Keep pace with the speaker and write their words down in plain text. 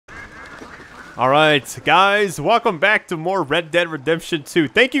Alright, guys, welcome back to more Red Dead Redemption 2.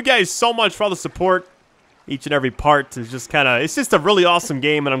 Thank you guys so much for all the support. Each and every part is just it's just a really awesome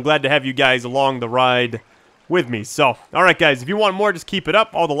game, and I'm glad to have you guys along the ride with me. So, alright guys, if you want more, just keep it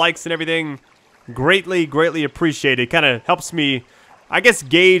up. All the likes and everything, greatly appreciated. It kind of helps me, I guess,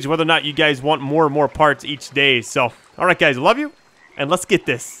 gauge whether or not you guys want more and more parts each day. So, alright guys, I love you, and let's get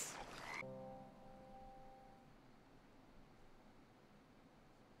this.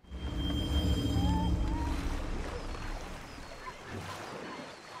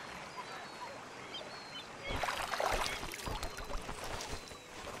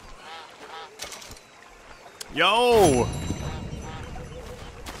 Yo!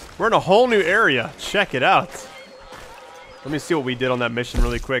 We're in a whole new area. Check it out. Let me see what we did on that mission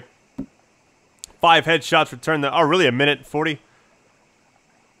really quick. 5 headshots, return the... Oh, really? A minute 40?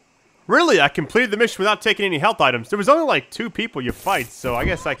 Really? I completed the mission without taking any health items. There was only like 2 people you fight, so I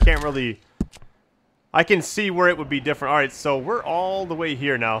guess I can't really... I can see where it would be different. Alright, so we're all the way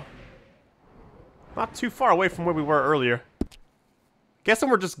here now. Not too far away from where we were earlier. Guessing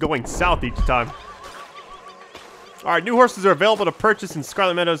we're just going south each time. Alright, new horses are available to purchase in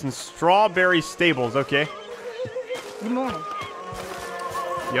Scarlet Meadows and Strawberry Stables. Okay. Good morning.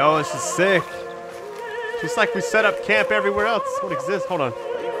 Yo, this is sick. Just like we set up camp everywhere else. What exists? Hold on.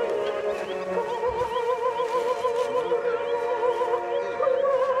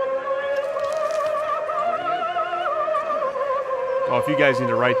 Oh, if you guys need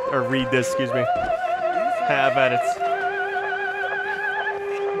to write or read this, excuse me. Have at it.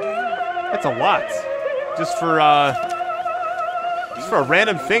 That's a lot. Just for a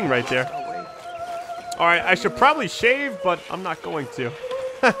random thing right there. Alright, I should probably shave, but I'm not going to.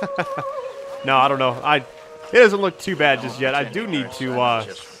 No, I don't know. It doesn't look too bad just yet. I do need to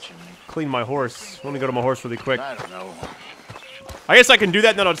clean my horse. Let me go to my horse really quick. I guess I can do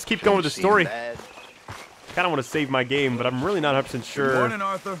that, and then I'll just keep going with the story. Kind of want to save my game, but I'm really not 100% sure. Good morning,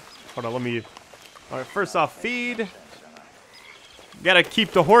 Arthur. Hold on, let me... Alright, first off, feed. Gotta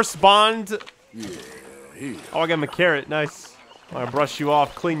keep the horse bond. Yeah. Oh, I got my carrot. Nice. I'll brush you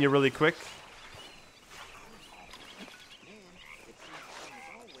off, clean you really quick.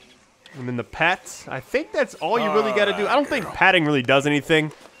 And then the pat. I think that's all you really got to do. I don't think patting really does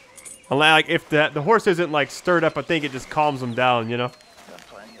anything. Like, if the horse isn't, like, stirred up, I think it just calms them down, you know?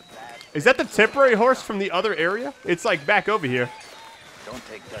 Is that the temporary horse from the other area? It's, like, back over here.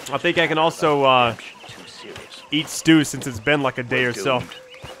 I think I can also eat stew since it's been, like, a day or so.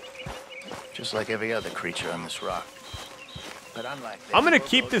 Just like every other creature on this rock. But unlike I'm gonna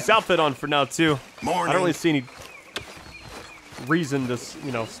keep this outfit on for now too. Morning. I don't really see any reason to,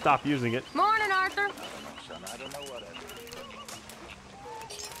 you know, stop using it. Morning, Arthur. Son, I don't know what I'd do.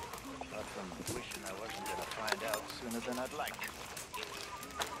 Apart from wishing I wasn't gonna find out sooner than I'd like.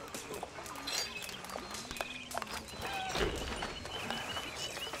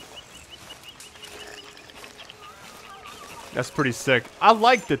 That's pretty sick. I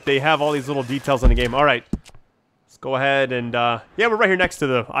like that they have all these little details in the game. All right, let's go ahead and yeah, we're right here next to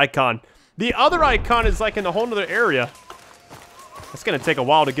the icon. The other icon is like in a whole other area. It's gonna take a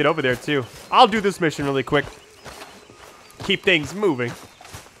while to get over there too. I'll do this mission really quick. Keep things moving.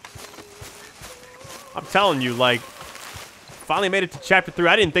 I'm telling you, like, finally made it to chapter 3.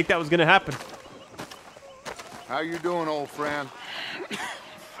 I didn't think that was gonna happen. How you doing, old friend?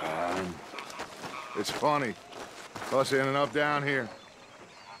 Fine. It's funny. Us ending up down here.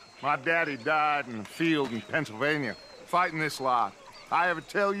 My daddy died in the field in Pennsylvania, fighting this lot. I ever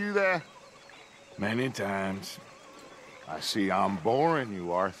tell you that? Many times. I see I'm boring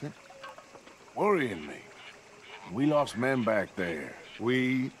you, Arthur. Worrying me. We lost men back there.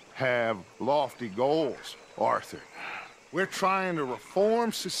 We have lofty goals, Arthur. We're trying to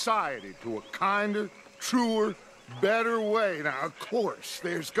reform society to a kinder, truer, better way. Now, of course,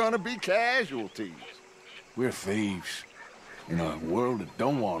 there's gonna be casualties. We're thieves in a world that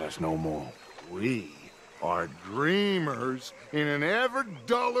don't want us no more. We are dreamers in an ever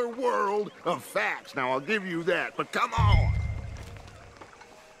duller world of facts. Now, I'll give you that, but come on.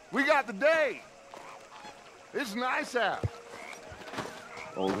 We got the day. It's nice out.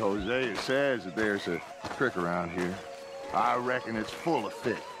 Old Hosea says that there's a trick around here. I reckon it's full of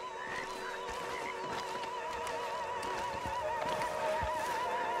fish.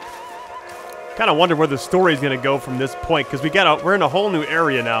 Kind of wonder where the story is gonna go from this point, because we're in a whole new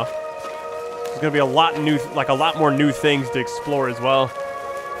area now. There's gonna be a lot more new things to explore as well.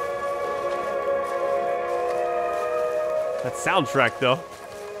 That soundtrack though.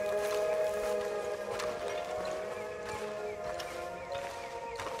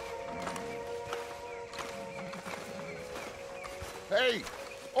 Hey,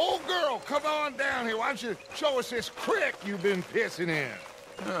 Old girl, come on down here. Why don't you show us this creek you've been pissing in?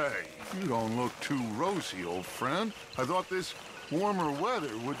 Hey, you don't look too rosy, old friend. I thought this warmer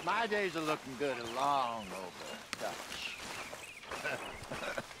weather would... My days are looking good and long over, Dutch.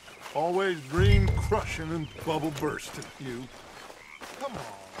 Always dream crushing and bubble bursting, you. Come on,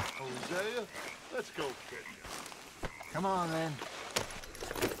 Hosea. Let's go fishing. Come on, then.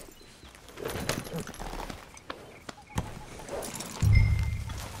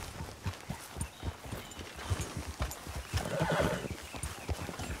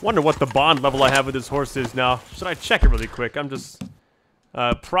 Wonder what the bond level I have with this horse is now. Should I check it really quick? I'm just...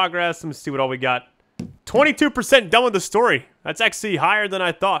 progress. Let me see what all we got. 22% done with the story. That's actually higher than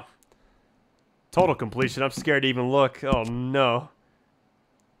I thought. Total completion. I'm scared to even look. Oh, no.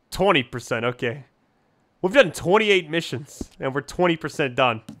 20%. Okay. We've done 28 missions, and we're 20%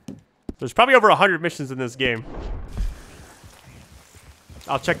 done. There's probably over 100 missions in this game.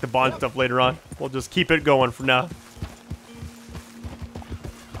 I'll check the bond stuff later on. We'll just keep it going for now.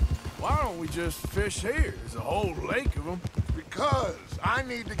 Why don't we just fish here? There's a whole lake of them. Because I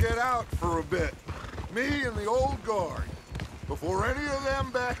need to get out for a bit. Me and the old guard. Before any of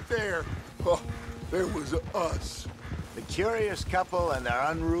them back there, oh, there was us. The curious couple and their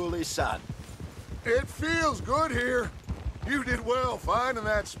unruly son. It feels good here. You did well finding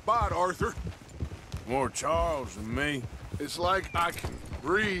that spot, Arthur. More Charles than me. It's like I can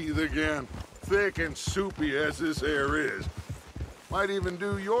breathe again, thick and soupy as this air is. Might even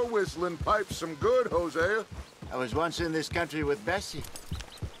do your whistling pipes some good, Hosea. I was once in this country with Bessie.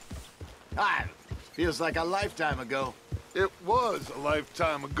 Ah, feels like a lifetime ago. It was a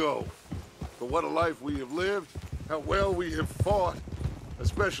lifetime ago. But what a life we have lived, how well we have fought,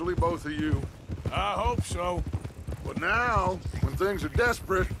 especially both of you. I hope so. But now, when things are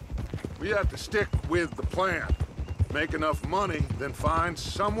desperate, we have to stick with the plan. Make enough money, then find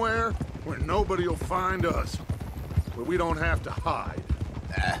somewhere where nobody will find us. Where we don't have to hide.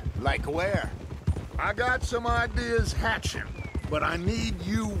 Like where? I got some ideas hatching, but I need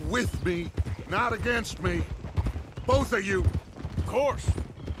you with me, not against me. Both of you. Of course.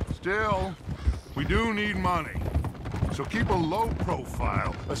 Still, we do need money. So keep a low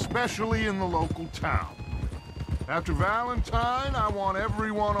profile, especially in the local town. After Valentine, I want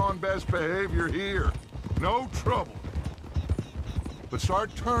everyone on best behavior here. No trouble. But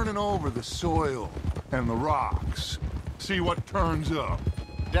start turning over the soil and the rocks. See what turns up.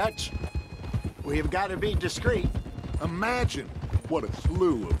 Dutch, we've got to be discreet. Imagine what a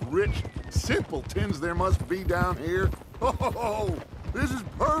slew of rich simpletons there must be down here. Oh, this is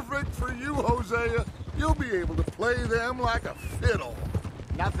perfect for you, Hosea. You'll be able to play them like a fiddle.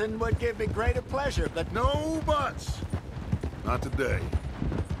 Nothing would give me greater pleasure, but No buts. Not today.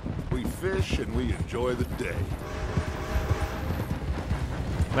 We fish and we enjoy the day.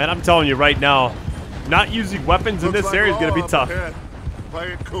 Man, I'm telling you right now, not using weapons in Looks this like area is going to law be tough. up ahead. Play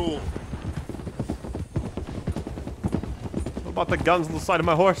it cool. What about the guns on the side of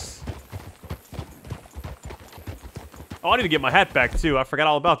my horse? Oh, I need to get my hat back, too. I forgot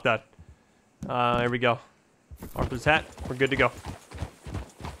all about that. Here we go. Arthur's hat. We're good to go.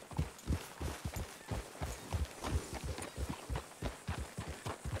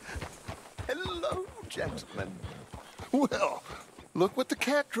 hello, gentlemen. Well, look what the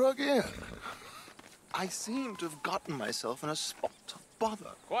cat drug in. I seem to have gotten myself in a spot of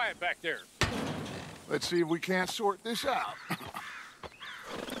bother. Quiet back there. Let's see if we can't sort this out.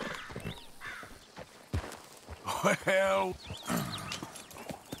 Well,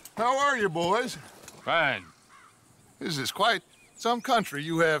 How are you, boys? fine. This is quite some country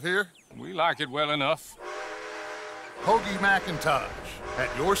you have here. We like it well enough. Hoagie McIntosh, at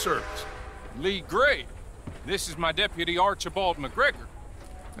your service. Lee Gray. This is my deputy Archibald McGregor.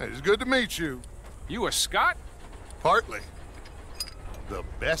 It is good to meet you. You a Scot? Partly. The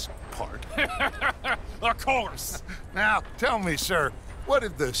best part. Of course. Now, tell me, sir, what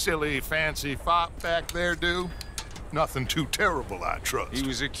did the silly, fancy fop back there do? Nothing too terrible, I trust. He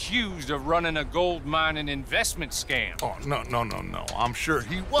was accused of running a gold mining investment scam. Oh, no. I'm sure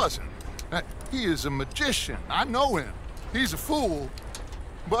he wasn't. He is a magician. I know him. He's a fool,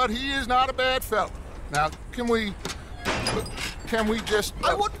 but he is not a bad fellow. Now, can we just...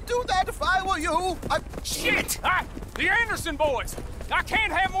 I wouldn't do that if I were you. Shit! The Anderson boys! I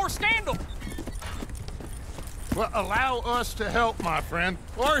can't have more scandal! Well, allow us to help, my friend.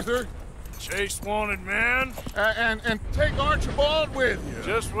 Arthur, Chase wanted, man. and take Archibald with you.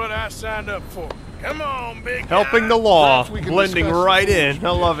 Just what I signed up for. Come on, big Helping guy. the law. Perhaps we can Blending discuss right the in. I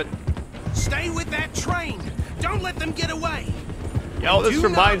love it. Stay with that train. Don't let them get away. Yo, this Do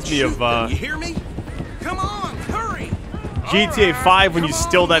reminds not me shoot of, them, you hear me? Come on, hurry. GTA 5 when you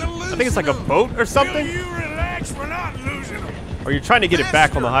steal that, I think it's like a boat or something? You relax, we're not losing them. Or you're trying to get it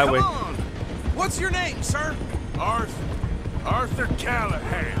back on the highway. Come on. What's your name, sir? Arthur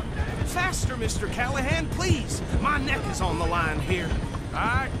Callahan. Faster, Mr. Callahan, please. My neck is on the line here.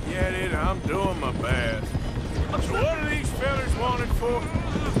 I get it, I'm doing my best. So what are these fellas wanted for?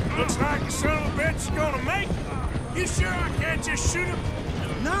 Looks like the son of a bitch is gonna make it. You sure I can't just shoot him?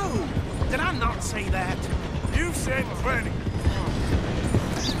 No, did I not say that? You've said plenty.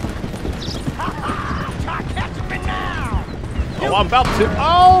 Catch me now! Oh, I'm about to.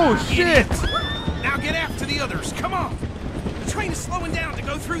 Oh, shit! Now get after the others, come on! The train is slowing down to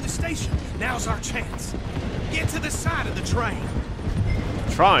go through the station. Now's our chance. Get to the side of the train.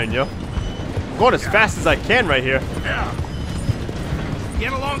 Trying, yo. I'm going as fast as I can right here. Yeah.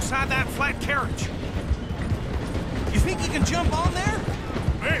 Get alongside that flat carriage. You think you can jump on there?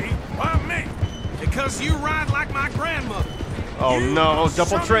 Me? Why me? Because you ride like my grandmother. Oh no,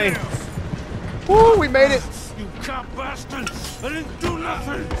 jump on train. Else. Woo, we made it. You cop bastard! I didn't do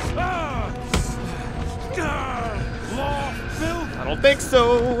nothing! Law, Phil? I don't think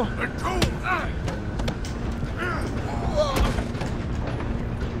so. Let go!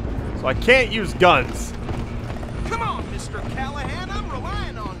 So I can't use guns. Come on, Mr. Callahan, I'm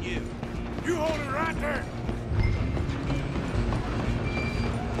relying on you. You hold it right there!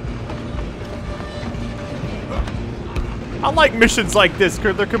 I like missions like this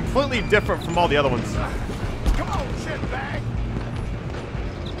because they're completely different from all the other ones. Come on, shitbag!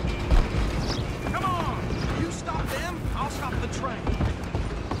 Come on, you stop them, I'll stop the train.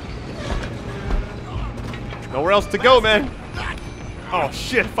 Nowhere else to go, man. Oh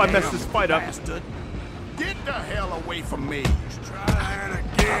shit, if I mess this fight up. Bastard. Get the hell away from me! Try that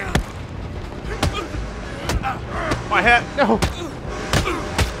again! My hat, no.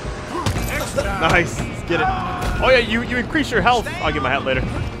 Next time! Nice, let's get it. Oh yeah, you increase your health. I'll get my hat later.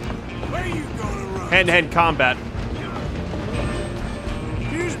 Where you gonna run? Hand-to-hand combat.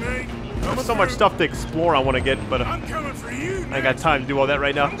 Excuse me! There's so much stuff to explore I want to get, but I'm coming for you! I ain't got time to do all that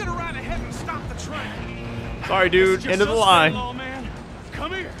right I'm now. gonna ride ahead and stop the train. Sorry, dude. End of the line. Law man,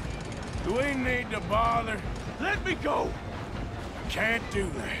 come here! Do we need to bother? Let me go! I can't do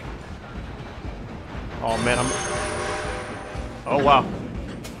that. Oh man, I'm. Oh wow.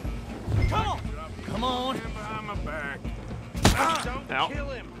 Come on. Come on! Stand behind my back. Don't Ow. kill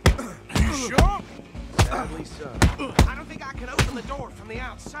him. You sure? Sadly so. I don't think I can open the door from the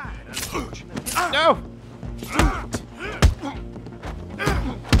outside, unfortunately. No.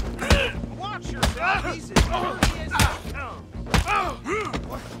 Watch yourself, he's as dirty as they come.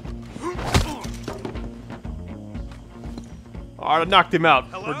 All right, I knocked him out.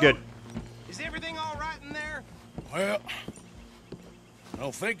 Hello? We're good. Is everything all right in there? Well, I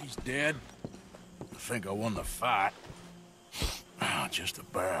don't think he's dead. I think I won the fight. Just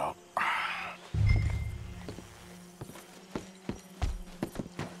about.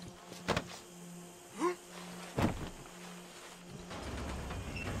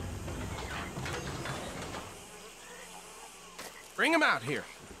 Bring him out here.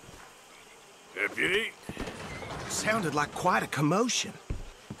 Deputy, Sounded like quite a commotion.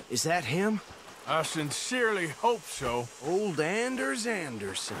 Is that him? I sincerely hope so. Old Anders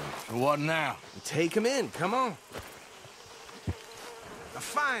Anderson. So what now? Take him in, come on. A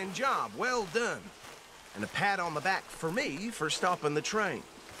fine job, well done. And a pat on the back for me for stopping the train.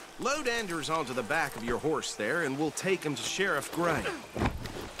 Load Anders onto the back of your horse there, and we'll take him to Sheriff Gray.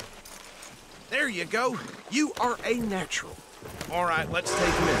 There you go. You are a natural. All right, let's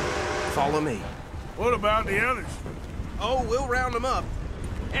take him in. Follow me. What about the others? Oh, we'll round them up.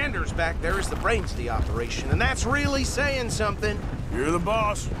 Anders back there is the brains of the operation, and that's really saying something. You're the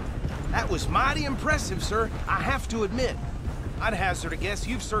boss. That was mighty impressive, sir. I have to admit. I'd hazard a guess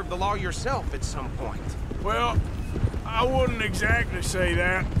you've served the law yourself at some point. Well, I wouldn't exactly say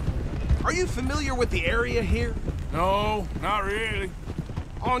that. Are you familiar with the area here? No, not really.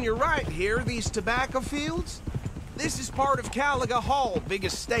 On your right here, these tobacco fields? This is part of Caliga Hall, big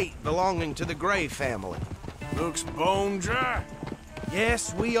estate belonging to the Gray family. Looks bone dry.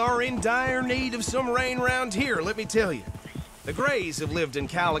 Yes, we are in dire need of some rain round here, let me tell you. The Grays have lived in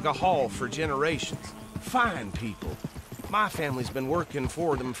Caliga Hall for generations. Fine people. My family's been working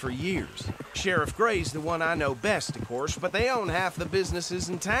for them for years. Sheriff Gray's the one I know best, of course, but they own half the businesses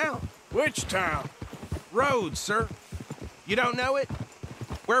in town. Which town? Rhodes, sir. You don't know it?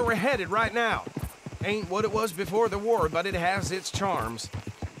 Where we're headed right now. Ain't what it was before the war, but it has its charms.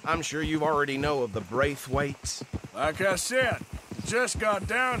 I'm sure you already know of the Braithwaites. Like I said, just got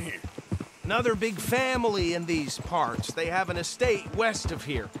down here. Another big family in these parts. They have an estate west of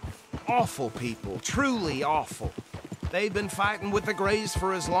here. Awful people, truly awful. They've been fighting with the Greys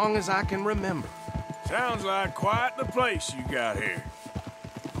for as long as I can remember. Sounds like quite the place you got here.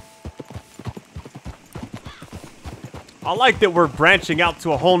 I like that we're branching out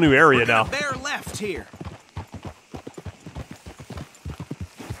to a whole new area now. Bear left here.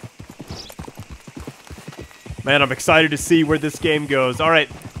 Man, I'm excited to see where this game goes. All right.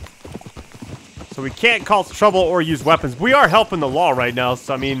 So we can't cause trouble or use weapons. We are helping the law right now,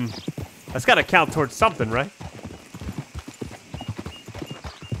 so I mean, that's got to count towards something, right?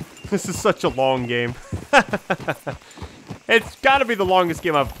 This is such a long game. It's got to be the longest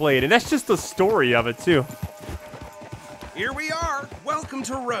game I've played, and that's just the story of it, too. Here we are. Welcome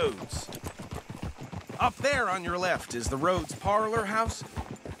to Rhodes. Up there on your left is the Rhodes Parlor House.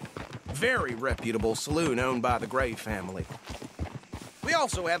 Very reputable saloon owned by the Gray family. We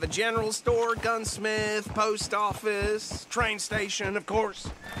also have a general store, gunsmith, post office, train station, of course.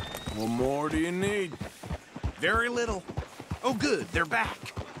 What more do you need? Very little. Oh, good, they're back.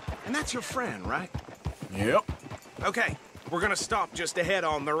 And that's your friend, right? Yep. Okay, we're gonna stop just ahead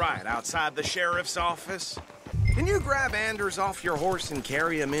on the right, outside the sheriff's office. Can you grab Anders off your horse and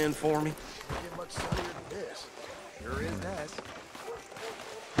carry him in for me? Get much sunnier than this. Sure is nice.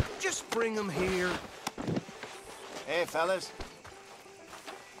 Just bring him here. Hey, fellas.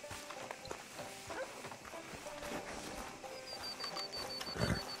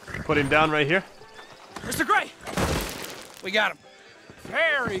 Put him down right here. Mr. Gray! We got him.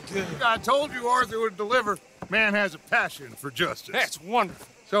 Very good. I told you Arthur would deliver. Man has a passion for justice. That's wonderful.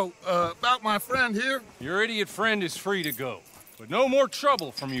 So, about my friend here? Your idiot friend is free to go. But no more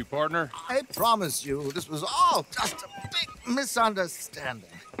trouble from you, partner. I promise you, this was all just a big misunderstanding.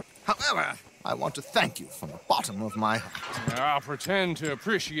 However, I want to thank you from the bottom of my heart. I'll pretend to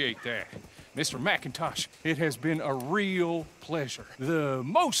appreciate that. Mr. McIntosh, it has been a real pleasure. The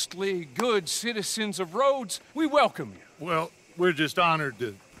mostly good citizens of Rhodes, we welcome you. Well, we're just honored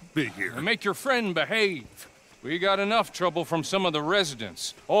to be here. And make your friend behave. We got enough trouble from some of the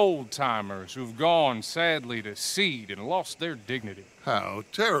residents, old-timers who've gone, sadly, to seed and lost their dignity. How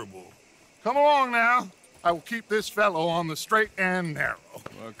terrible. Come along now. I will keep this fellow on the straight and narrow.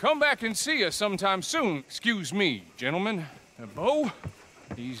 Come back and see us sometime soon. Excuse me, gentlemen. Bo,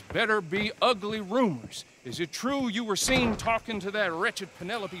 these better be ugly rumors. Is it true you were seen talking to that wretched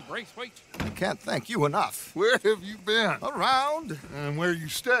Penelope Braithwaite? I can't thank you enough. Where have you been? Around. And where you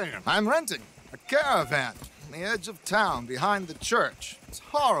staying? I'm renting a caravan on the edge of town behind the church. It's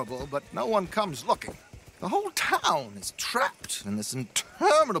horrible, but no one comes looking. The whole town is trapped in this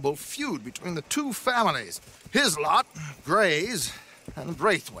interminable feud between the two families. His lot, Gray's, and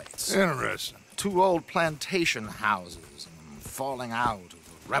Braithwaite's. Interesting. Two old plantation houses, and falling out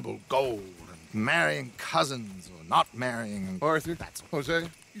of rebel gold, and marrying cousins or not marrying. And Arthur, that's Jose,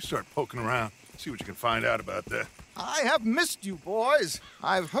 you start poking around. See what you can find out about that. I have missed you, boys.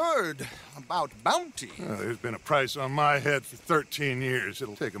 I've heard about bounty. There's been a price on my head for 13 years.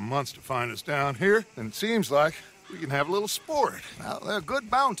 It'll take 'em months to find us down here, and it seems like we can have a little sport. Well, they're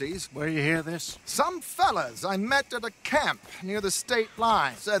good bounties. Where you hear this? Some fellas I met at a camp near the state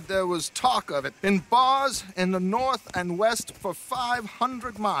line said there was talk of it in bars in the north and west for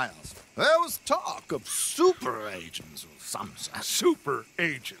 500 miles. There was talk of super agents or some such. Super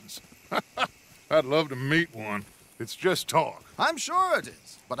agents. I'd love to meet one. It's just talk. I'm sure it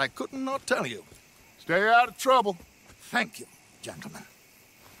is, but I couldn't not tell you. Stay out of trouble. Thank you, gentlemen.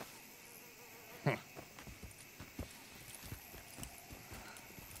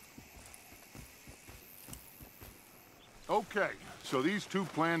 Okay, so these two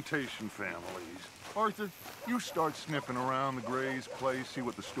plantation families. Arthur, you start sniffing around the Gray's place, see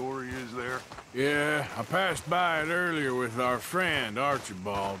what the story is there. Yeah, I passed by it earlier with our friend,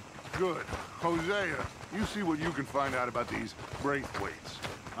 Archibald. Good. Hosea, you see what you can find out about these Braithwaites.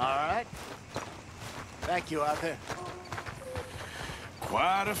 All right. Thank you, Arthur.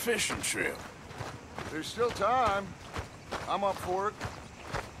 Quite a fishing trip. There's still time. I'm up for it.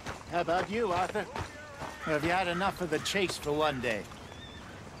 How about you, Arthur? Have you had enough of the chase for one day?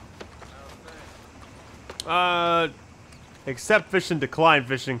 Accept fishing, decline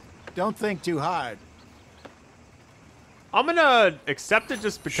fishing. Don't think too hard. I'm gonna accept it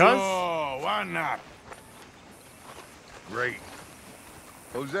just because. Sure, why not? Great.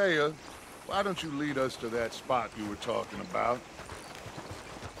 Hosea, why don't you lead us to that spot you were talking about?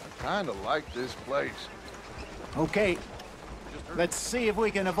 I kind of like this place. Okay. Let's see if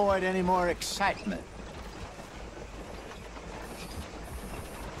we can avoid any more excitement.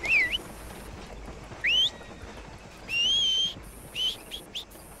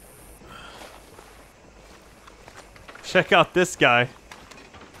 Check out this guy.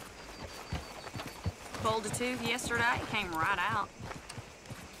 Boulder tooth yesterday. Came right out.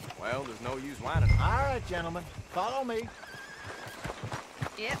 Well, there's no use whining. All right, gentlemen. Follow me.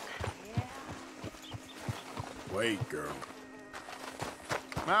 Yep. Yeah. Wait, girl.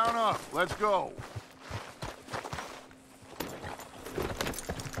 Mount up. Let's go.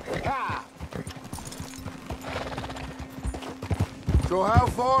 Ah! So how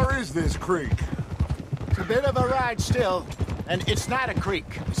far is this creek? It's a bit of a ride still, and it's not a creek.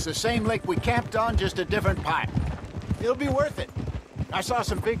 It's the same lake we camped on, just a different part. It'll be worth it. I saw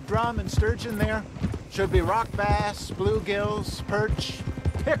some big drum and sturgeon there. Should be rock bass, bluegills, perch,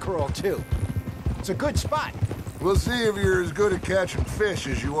 pickerel too. It's a good spot. We'll see if you're as good at catching fish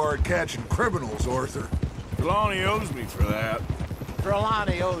as you are at catching criminals, Arthur. Trelawney owes me for that.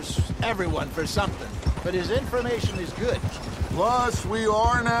 Trelawney owes everyone for something, but his information is good. Plus, we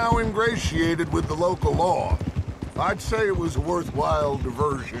are now ingratiated with the local law. I'd say it was a worthwhile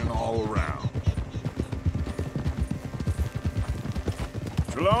diversion all around.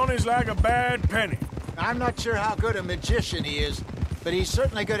 Trelawney's like a bad penny. I'm not sure how good a magician he is, but he's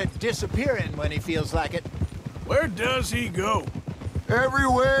certainly good at disappearing when he feels like it. Where does he go?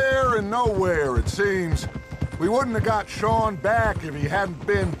 Everywhere and nowhere, it seems. We wouldn't have got Sean back if he hadn't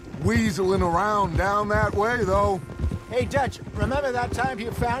been weaseling around down that way, though. Hey, Dutch, remember that time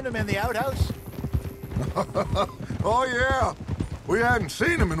you found him in the outhouse? Oh, yeah. We hadn't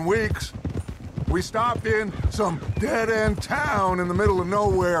seen him in weeks. We stopped in some dead-end town in the middle of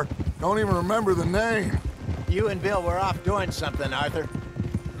nowhere. Don't even remember the name. You and Bill were off doing something, Arthur.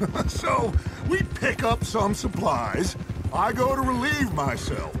 So, we pick up some supplies. I go to relieve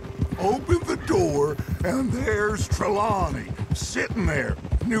myself. Open the door, and there's Trelawney, sitting there,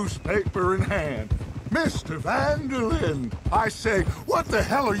 newspaper in hand. Mr. Van der Linde. I say, what the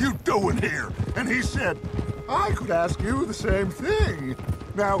hell are you doing here? And he said, I could ask you the same thing.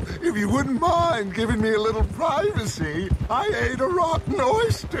 Now, if you wouldn't mind giving me a little privacy, I ate a rotten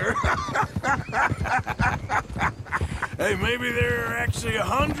oyster. Hey, maybe there are actually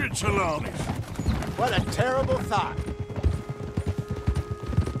 100 Trelawneys. What a terrible thought.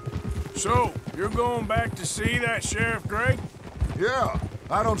 So, you're going back to see that Sheriff Gray? Yeah,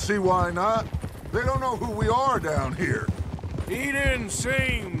 I don't see why not. They don't know who we are down here. He didn't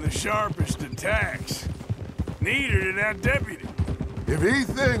seem the sharpest attacks. Neither did that deputy. If he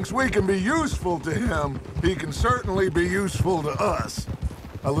thinks we can be useful to him, he can certainly be useful to us.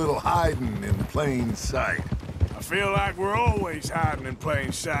 A little hiding in plain sight. I feel like we're always hiding in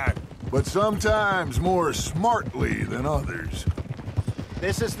plain sight. But sometimes more smartly than others.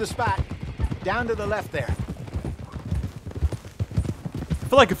 This is the spot. Down to the left there. I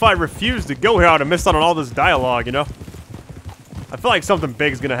feel like if I refuse to go here, I would have missed out on all this dialogue, you know? I feel like something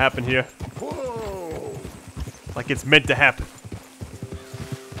big is gonna happen here. Whoa! Like it's meant to happen.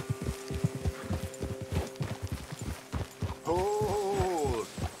 Oh!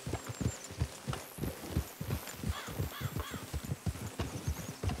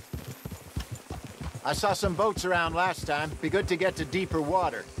 I saw some boats around last time. Be good to get to deeper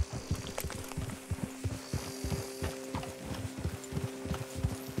water.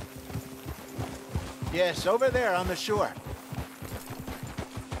 Yes, over there on the shore.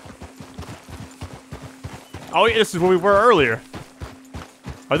 Oh, yeah, this is where we were earlier.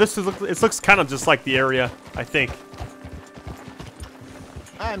 Oh, it looks kind of just like the area, I think.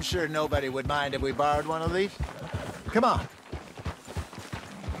 I'm sure nobody would mind if we borrowed one of these. Come on.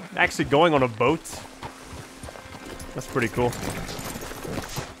 Actually going on a boat. That's pretty cool.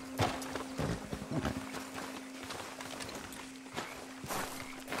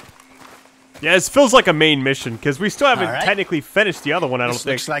 Yeah, this feels like a main mission, because we still haven't technically finished the other one, I don't think.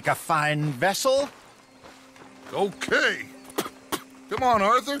 Looks like a fine vessel. Okay. Come on,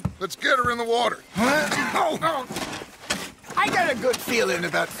 Arthur. Let's get her in the water. I got a good feeling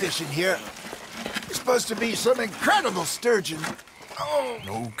about fishing here. It's supposed to be some incredible sturgeon. Oh.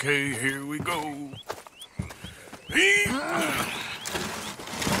 Okay, here we go.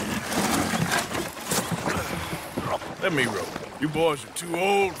 Let me row. You boys are too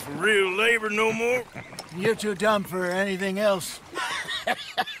old for real labor no more. You're too dumb for anything else.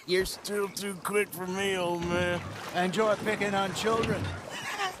 You're still too quick for me, old man. I enjoy picking on children.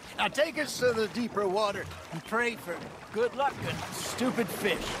 Now take us to the deeper water and pray for good luck and stupid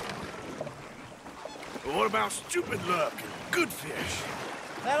fish. But what about stupid luck and good fish?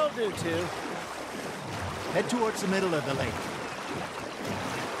 That'll do, too. Head towards the middle of the lake.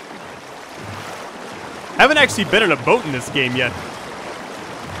 I haven't actually been in a boat in this game yet. I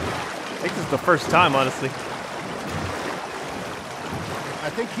think this is the first time, honestly. I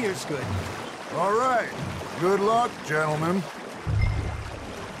think here's good. All right. Good luck, gentlemen.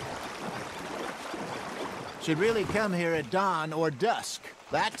 Should really come here at dawn or dusk.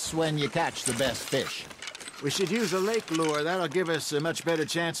 That's when you catch the best fish. We should use a lake lure. That'll give us a much better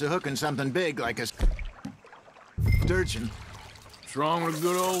chance of hooking something big like a sturgeon. What's wrong with a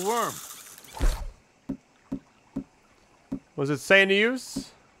good old worm? Was it saying to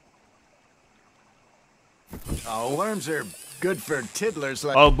use? Oh, worms are good for tiddlers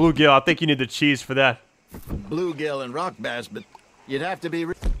like Oh, bluegill. I think you need the cheese for that. bluegill and rock bass, but you'd have to be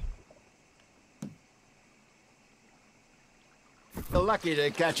lucky to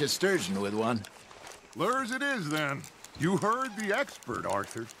catch a sturgeon with one. Lures it is, then. You heard the expert,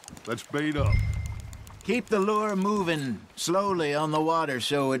 Arthur. Let's bait up. Keep the lure moving slowly on the water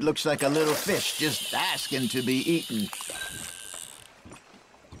so it looks like a little fish just asking to be eaten.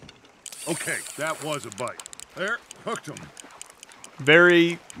 Okay, that was a bite. There, hooked him.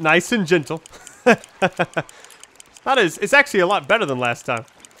 Very nice and gentle. It's actually a lot better than last time.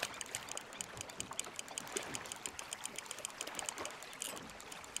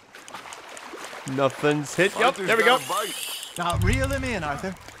 Nothing's hit. Yep, Arthur's there we go. got a bite. Now reel him in,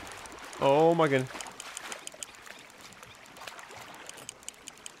 Arthur. Oh my goodness.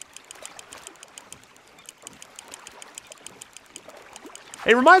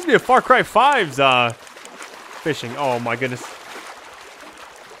 It reminds me of Far Cry 5's fishing. Oh my goodness.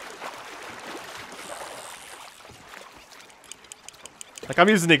 Like I'm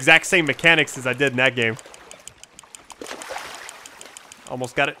using the exact same mechanics as I did in that game.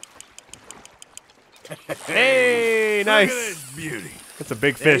 Almost got it. Hey, nice. Look at this beauty. That's a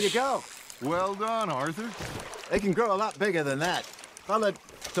big There fish. you go. Well done, Arthur. They can grow a lot bigger than that. Fella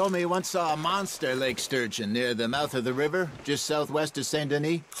told me he once saw a monster lake sturgeon near the mouth of the river, just southwest of Saint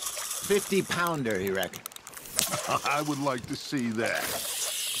Denis. 50-pounder, he reckoned. I would like to see that.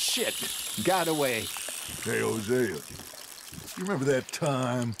 Shit, got away. Hey, Hosea, you remember that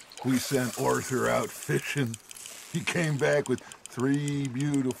time we sent Arthur out fishing? He came back with 3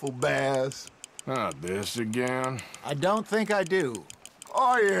 beautiful bass. Not this again. I don't think I do.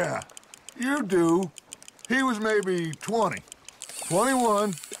 Oh, yeah, you do. He was maybe 20.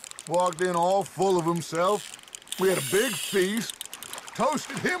 21, walked in all full of himself. We had a big feast,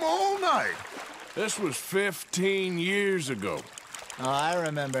 toasted him all night. This was 15 years ago. Oh, I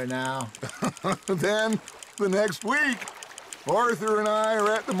remember now. Then, the next week, Arthur and I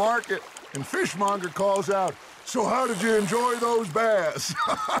are at the market, and Fishmonger calls out, "So how did you enjoy those bass?"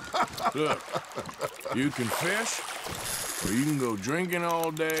 Look, you can fish, or you can go drinking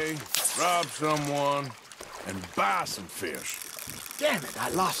all day, rob someone, and buy some fish. Damn it, I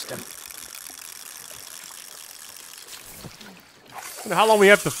lost him. How long we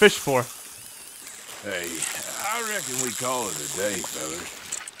have to fish for? Hey, I reckon we call it a day,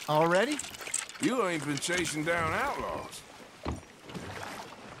 fellas. Already? You ain't been chasing down outlaws.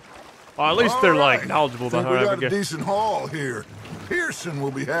 Well, at least they're like knowledgeable about Think how we to got a get. decent haul here. Pearson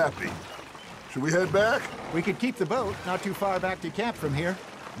will be happy. Should we head back? We could keep the boat not too far back to camp from here.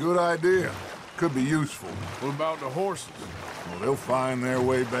 Good idea. Could be useful. What about the horses? Well, they'll find their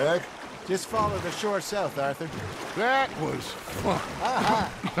way back. Just follow the shore south, Arthur. That was fun.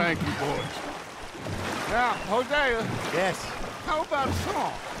 Thank you, boys. Now, Hosea, Yes. how about a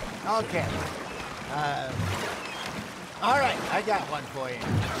song? Okay. All right, I got one for you.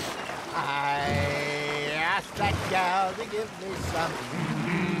 I asked that gal to give me something.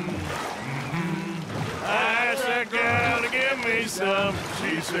 I asked that gal to give me some.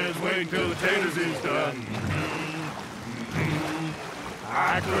 She says, wait till the taters is done.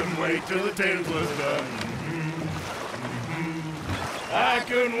 I couldn't wait till the taters was done. I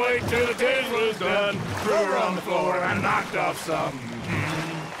couldn't wait till the taters was done. Threw her on the floor and knocked off some.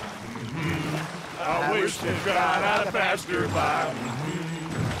 I wish to God I'd have passed her by.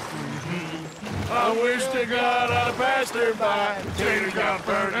 I wish to God I'd have passed her by. Tater got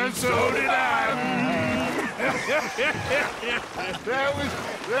burned and so did I.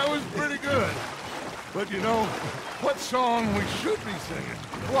 that was pretty good. But you know, what song we should be singing?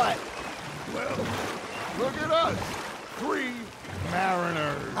 What? Well, look at us. 3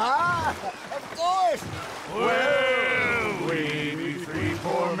 mariners. Ah, of course. Well, we be 3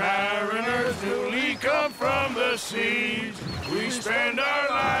 poor mariners newly come from the seas. We spend our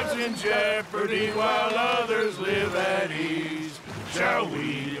lives in jeopardy while others live at ease. Shall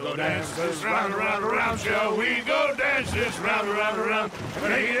we go dance this round, around, around? Shall we go dance this round, around, around?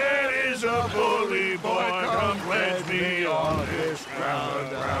 Hey, that is a bully boy. Come pledge me on this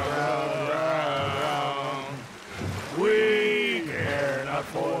round, round, round, round. We care not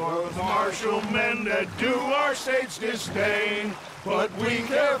for the martial men that do our state's disdain, but we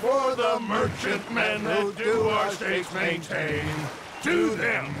care for the merchant men that do our states maintain. To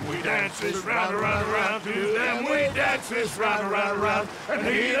them we dance this round, around, around. To them we dance this round, around, around. And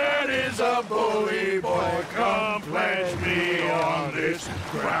he that is a bully boy, come pledge me on this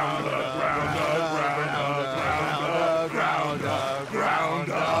ground, ground, ground, ground, ground, ground,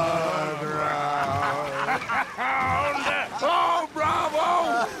 ground. Oh,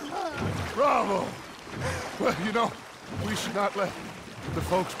 bravo! Bravo! Well, you know, we should not let the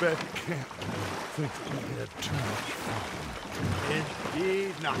folks back at camp think that we had too much fun.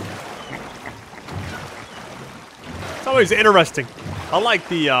 Indeed not. It's always interesting. I like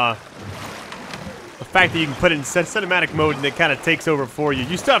the fact that you can put it in cinematic mode and it kind of takes over for you.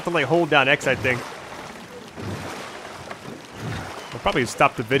 You still have to like hold down X, I think. I'll probably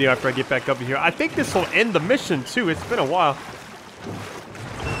stop the video after I get back up here. I think this will end the mission too. It's been a while.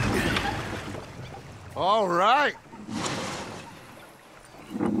 All right.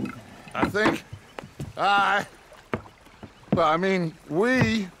 I think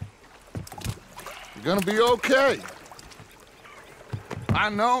we are gonna be okay. I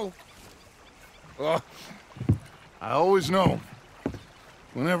know. Well, I always know.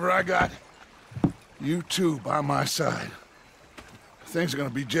 Whenever I got you two by my side, things are gonna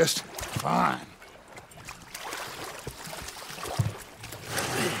be just fine.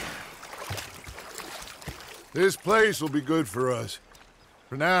 This place will be good for us.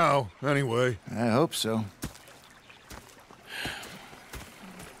 For now, anyway. I hope so.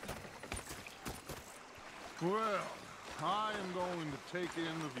 Well, I am going to take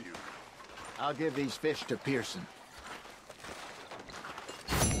in the view. I'll give these fish to Pearson.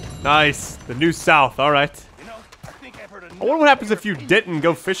 Nice. The New South. All right. I wonder what happens if you didn't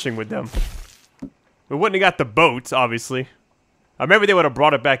go fishing with them. We wouldn't have got the boats, obviously. Maybe they would have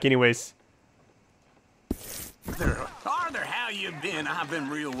brought it back anyways. Arthur, how you been? I've been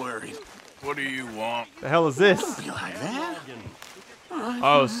real worried. What do you want? The hell is this? Don't be like that.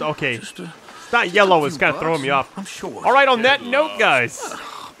 Oh, so, okay. It's not yellow. It's kind of throwing me off. I'm sure. All right, on that note, guys.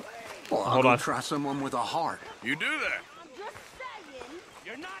 Well, Hold on. Try someone with a heart. You do that.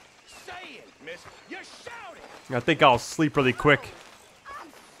 You're not saying, miss. You're shouting. I think I'll sleep really quick I'm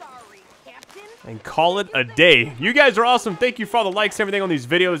sorry, Captain. and call it a day. You guys are awesome. Thank you for all the likes and everything on these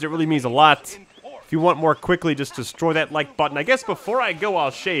videos. It really means a lot. If you want more quickly, just destroy that like button. I guess before I go,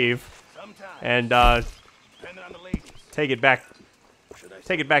 I'll shave and take it back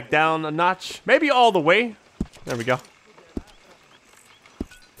down a notch. Maybe all the way. There we go.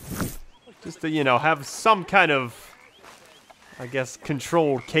 Just to, you know, have some kind of, I guess,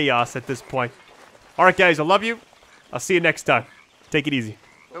 controlled chaos at this point. All right, guys, I love you. I'll see you next time. Take it easy.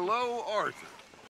 Hello, Arthur.